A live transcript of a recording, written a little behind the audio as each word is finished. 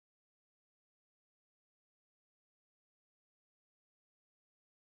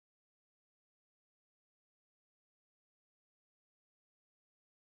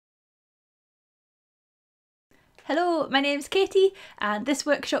Hello, my name's Katie and this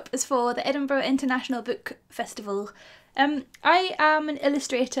workshop is for the Edinburgh International Book Festival. I am an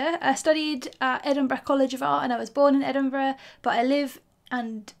illustrator. I studied at Edinburgh College of Art and I was born in Edinburgh, but I live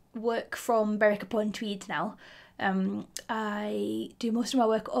and work from Berwick-upon-Tweed now. I do most of my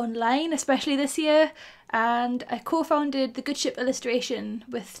work online, especially this year, and I co-founded the Good Ship Illustration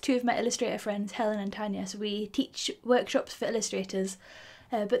with two of my illustrator friends, Helen and Tanya, so we teach workshops for illustrators.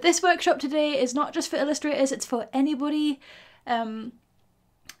 But this workshop today is not just for illustrators, it's for anybody. And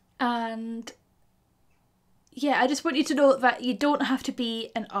yeah, I just want you to know that you don't have to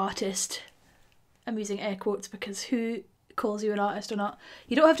be an artist. I'm using air quotes because who calls you an artist or not?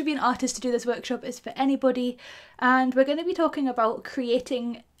 You don't have to be an artist to do this workshop, it's for anybody. And we're going to be talking about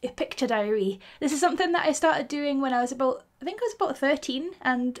creating a picture diary. This is something that I started doing when I was about 13,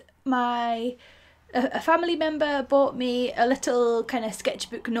 and a family member bought me a little kind of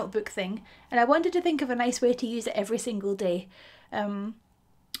sketchbook notebook thing, and I wanted to think of a nice way to use it every single day. And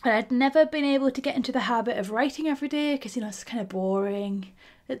I'd never been able to get into the habit of writing every day because, it's kind of boring.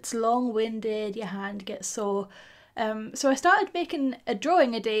 It's long-winded, your hand gets sore. So I started making a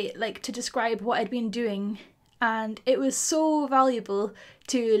drawing a day, like to describe what I'd been doing, and it was so valuable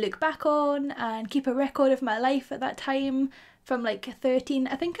to look back on and keep a record of my life at that time. From like 13,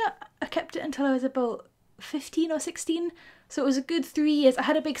 I think I kept it until I was about 15 or 16, so it was a good 3 years. I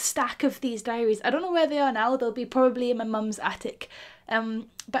had a big stack of these diaries. I don't know where they are now, they'll be probably in my mum's attic.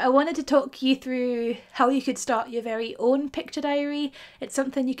 But I wanted to talk you through how you could start your very own picture diary. It's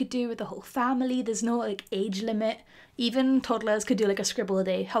something you could do with the whole family, there's no like age limit. Even toddlers could do like a scribble a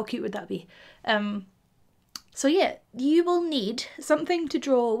day. How cute would that be? So yeah, you will need something to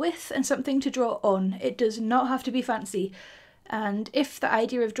draw with and something to draw on. It does not have to be fancy. And if the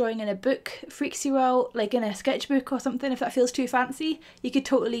idea of drawing in a book freaks you out, like in a sketchbook or something, if that feels too fancy, you could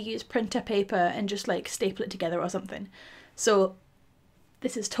totally use printer paper and just like staple it together or something. So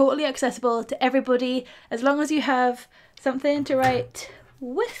this is totally accessible to everybody as long as you have something to write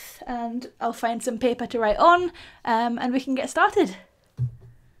with, and I'll find some paper to write on, and we can get started.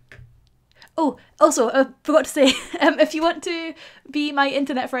 Oh, also, I forgot to say, if you want to be my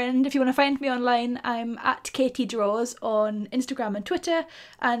internet friend, if you want to find me online, I'm at Katie Draws on Instagram and Twitter,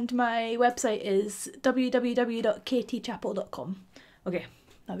 and my website is www.katiechappell.com. Okay,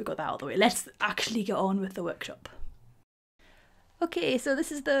 now we've got that out of the way. Let's actually get on with the workshop. Okay, so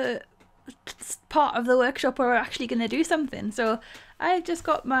this is the part of the workshop where we're actually going to do something. So I've just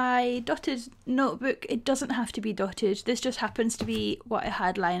got my dotted notebook. It doesn't have to be dotted. This just happens to be what I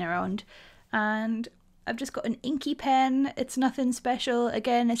had lying around. And I've just got an inky pen. It's nothing special.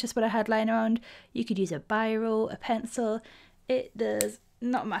 Again, it's just what I had lying around. You could use a biro, a pencil. It does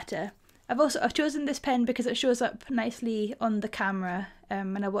not matter. I've chosen this pen because it shows up nicely on the camera,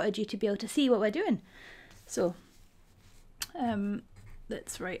 and I wanted you to be able to see what we're doing. So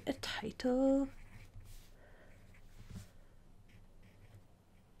let's write a title.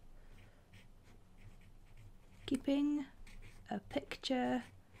 Keeping a picture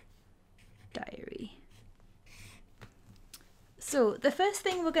diary. So the first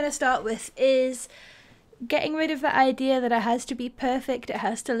thing we're going to start with is getting rid of the idea that it has to be perfect, it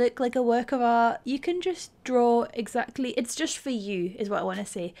has to look like a work of art. You can just draw exactly, it's just for you is what I want to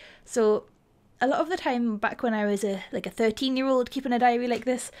say. So a lot of the time back when I was a 13-year-old keeping a diary like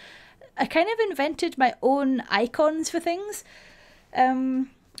this, I kind of invented my own icons for things.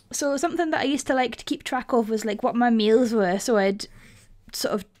 So something that I used to like to keep track of was like what my meals were. So I'd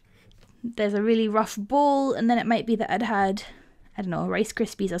sort of, there's a really rough bowl, and then it might be that I'd had, I don't know, Rice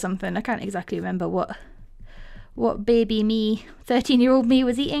Krispies or something. I can't exactly remember what baby me, 13-year-old me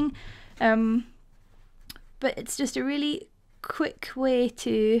was eating. But it's just a really quick way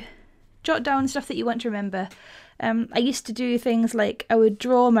to jot down stuff that you want to remember. I used to do things like I would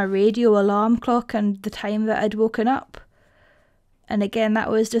draw my radio alarm clock and the time that I'd woken up. And again, that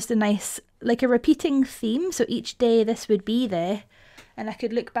was just a nice, like a repeating theme. So each day this would be there. And I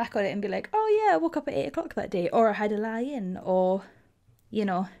could look back on it and be like, oh yeah, I woke up at 8 o'clock that day, or I had a lie-in, or,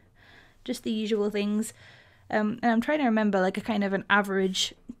 just the usual things. And I'm trying to remember like a kind of an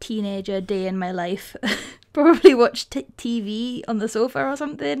average teenager day in my life. Probably watched TV on the sofa or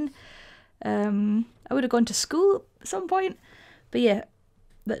something. I would have gone to school at some point. But yeah,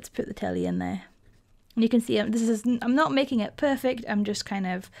 let's put the telly in there. And you can see I'm not making it perfect, I'm just kind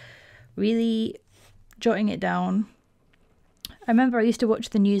of really jotting it down. I remember I used to watch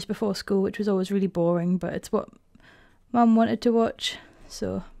the news before school, which was always really boring, but it's what Mum wanted to watch,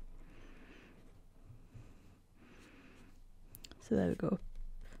 so there we go.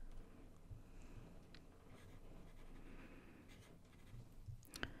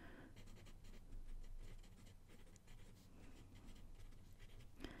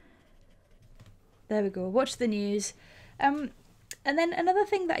 There we go. Watch the news. And then another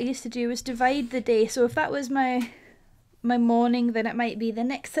thing that I used to do was divide the day. So if that was my morning, then it might be the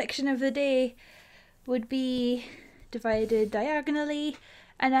next section of the day would be divided diagonally.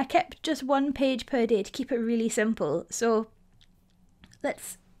 And I kept just one page per day to keep it really simple. So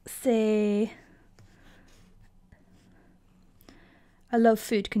let's say... I love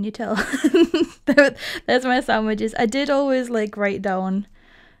food, can you tell? There's my sandwiches. I did always like write down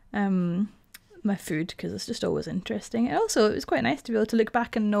my food because it's just always interesting. And also it was quite nice to be able to look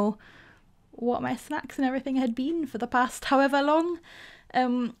back and know what my snacks and everything had been for the past however long.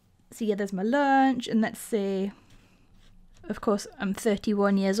 So yeah, there's my lunch, and let's say, of course, I'm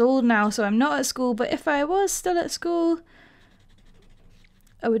 31 years old now, so I'm not at school, but if I was still at school,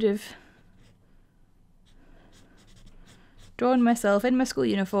 I would have drawn myself in my school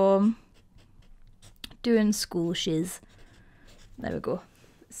uniform, doing school shiz. There we go.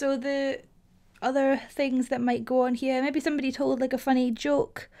 So the other things that might go on here, maybe somebody told like a funny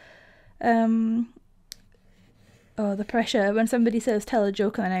joke. Oh, the pressure when somebody says tell a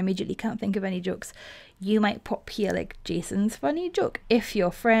joke and then I immediately can't think of any jokes. You might pop here like Jason's funny joke. If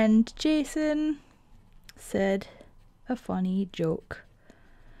your friend Jason said a funny joke.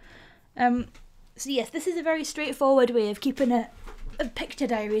 So yes, this is a very straightforward way of keeping a picture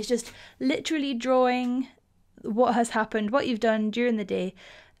diary. Is just literally drawing what has happened, what you've done during the day.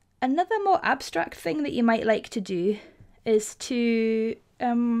 Another more abstract thing that you might like to do is to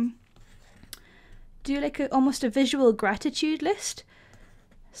do like almost a visual gratitude list.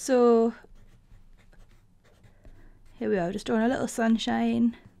 So here we are, just drawing a little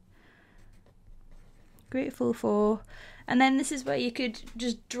sunshine. Grateful for. And then this is where you could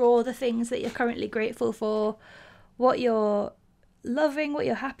just draw the things that you're currently grateful for, what you're loving, what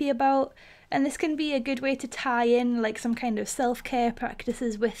you're happy about. And this can be a good way to tie in like some kind of self-care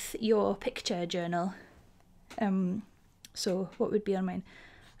practices with your picture journal. So what would be on mine?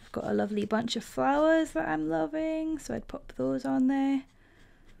 I've got a lovely bunch of flowers that I'm loving, so I'd pop those on there.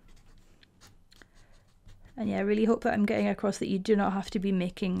 And yeah, I really hope that I'm getting across that you do not have to be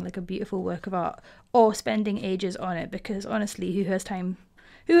making like a beautiful work of art or spending ages on it, because honestly, who has time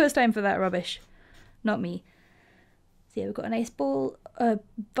for that rubbish? Not me. So yeah, we've got a nice bowl,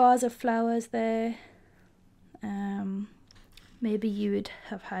 vase of flowers there. Maybe you would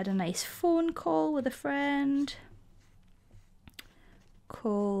have had a nice phone call with a friend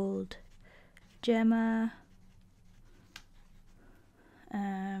called Gemma.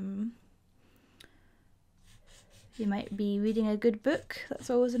 You might be reading a good book.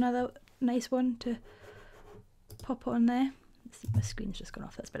 That's always another nice one to pop on there. Let's see, my screen's just gone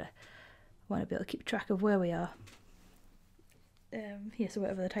off. That's better. I want to be able to keep track of where we are. Here, so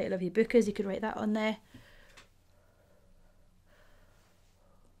whatever the title of your book is, you could write that on there.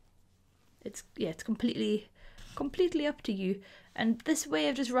 It's completely up to you. And this way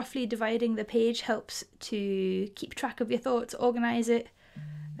of just roughly dividing the page helps to keep track of your thoughts, organise it.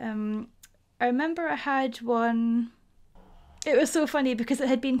 I remember I had one, it was so funny because it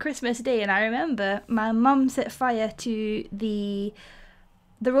had been Christmas Day, and I remember my mum set fire to the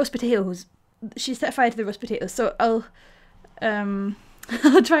roast potatoes. She set fire to the roast potatoes, so I'll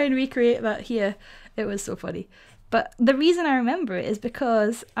try and recreate that here. It was so funny. But the reason I remember it is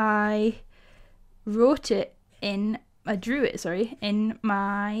because I drew it in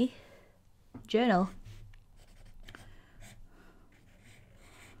my journal.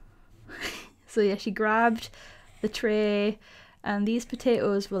 So yeah, she grabbed the tray and these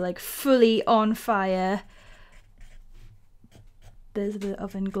potatoes were like fully on fire. There's the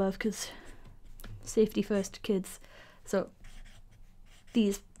oven glove because safety first, kids. So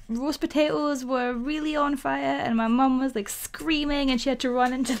these roast potatoes were really on fire and my mum was like screaming and she had to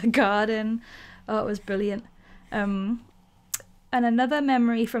run into the garden. Oh, it was brilliant. And another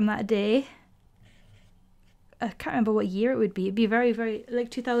memory from that day, I can't remember what year it would be. It'd be very, very, like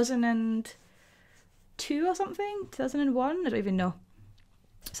 2002 or something? 2001? I don't even know.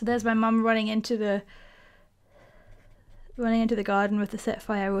 So there's my mum running into the garden with the set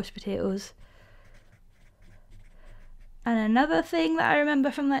fire roast potatoes. And another thing that I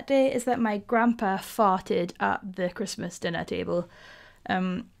remember from that day is that my grandpa farted at the Christmas dinner table.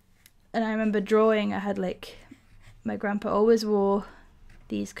 And I remember drawing, I had like, my grandpa always wore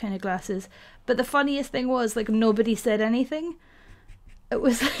these kind of glasses. But the funniest thing was, like, nobody said anything. It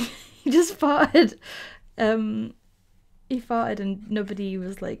was like, he just farted. He farted and nobody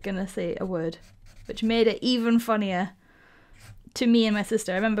was like gonna say a word, which made it even funnier to me and my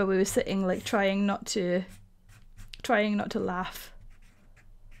sister. I remember we were sitting like trying not to laugh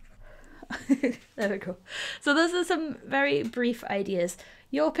There we go. So those are some very brief ideas.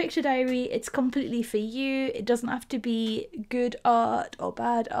 Your picture diary, it's completely for you. It doesn't have to be good art or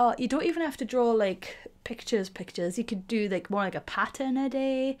bad art. You don't even have to draw like pictures. You could do like more like a pattern a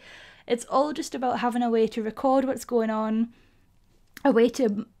day. It's all just about having a way to record what's going on, a way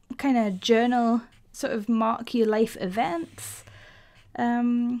to kind of journal, sort of mark your life events,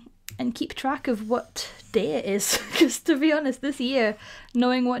 and keep track of what day it is. Because to be honest, this year,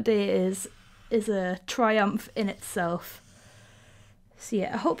 knowing what day it is a triumph in itself. So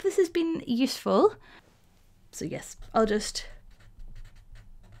yeah, I hope this has been useful. So yes, I'll do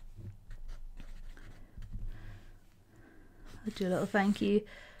a little thank you.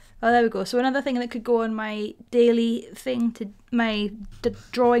 Oh, there we go. So another thing that could go on my daily thing, the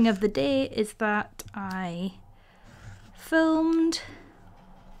drawing of the day, is that I filmed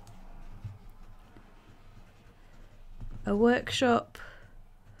a workshop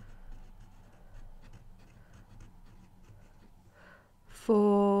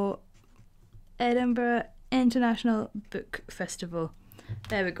for Edinburgh International Book Festival.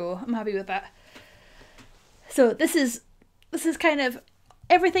 There we go. I'm happy with that. So this is kind of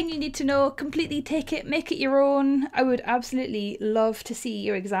everything you need to know. Completely take it, make it your own. I would absolutely love to see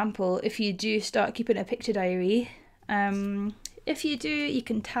your example if you do start keeping a picture diary. If you do, you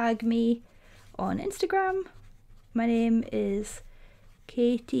can tag me on Instagram. My name is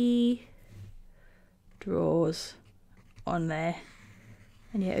Katie Draws on there.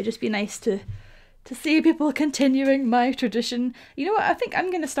 And yeah, it would just be nice to see people continuing my tradition. You know what, I think I'm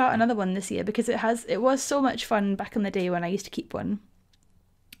going to start another one this year because it was so much fun back in the day when I used to keep one.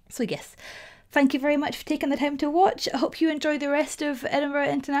 So yes, thank you very much for taking the time to watch. I hope you enjoy the rest of Edinburgh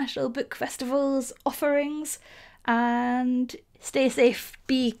International Book Festival's offerings, and stay safe,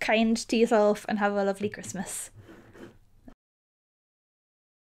 be kind to yourself, and have a lovely Christmas.